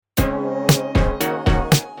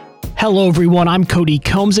Hello everyone, I'm Cody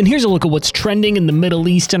Combs, and here's a look at what's trending in the Middle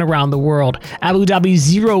East and around the world. Abu Dhabi's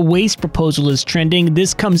zero waste proposal is trending.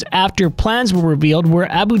 This comes after plans were revealed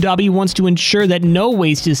where Abu Dhabi wants to ensure that no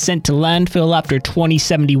waste is sent to landfill after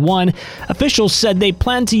 2071. Officials said they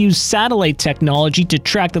plan to use satellite technology to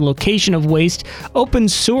track the location of waste, open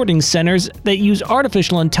sorting centers that use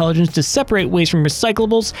artificial intelligence to separate waste from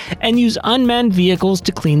recyclables, and use unmanned vehicles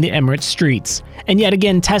to clean the Emirates streets. And yet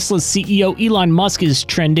again, Tesla's CEO Elon Musk is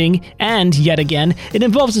trending. And, yet again, it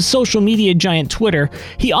involves the social media giant Twitter.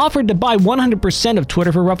 He offered to buy 100% of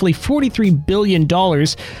Twitter for roughly $43 billion.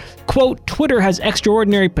 Quote, "Twitter has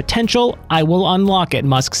extraordinary potential. I will unlock it,"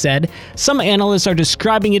 Musk said. Some analysts are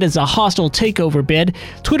describing it as a hostile takeover bid.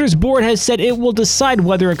 Twitter's board has said it will decide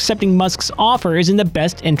whether accepting Musk's offer is in the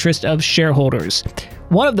best interest of shareholders.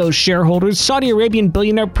 One of those shareholders, Saudi Arabian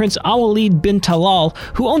billionaire Prince Al-Walid bin Talal,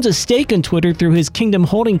 who owns a stake in Twitter through his Kingdom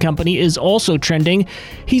holding company, is also trending.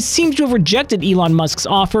 He seems to have rejected Elon Musk's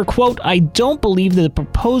offer. Quote, "I don't believe that the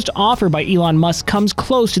proposed offer by Elon Musk comes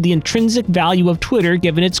close to the intrinsic value of Twitter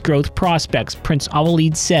given its growth prospects," Prince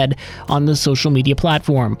Al-Walid said on the social media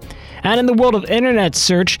platform. And in the world of internet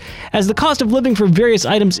search, as the cost of living for various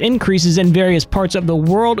items increases in various parts of the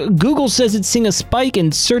world, Google says it's seeing a spike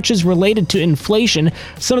in searches related to inflation.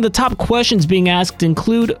 Some of the top questions being asked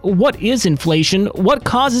include, what is inflation, what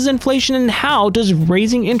causes inflation, and how does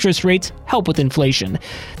raising interest rates help with inflation?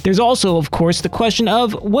 There's also, of course, the question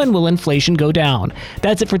of when will inflation go down?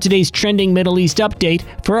 That's it for today's Trending Middle East update.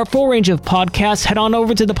 For our full range of podcasts, head on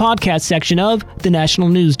over to the podcast section of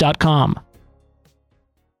thenationalnews.com.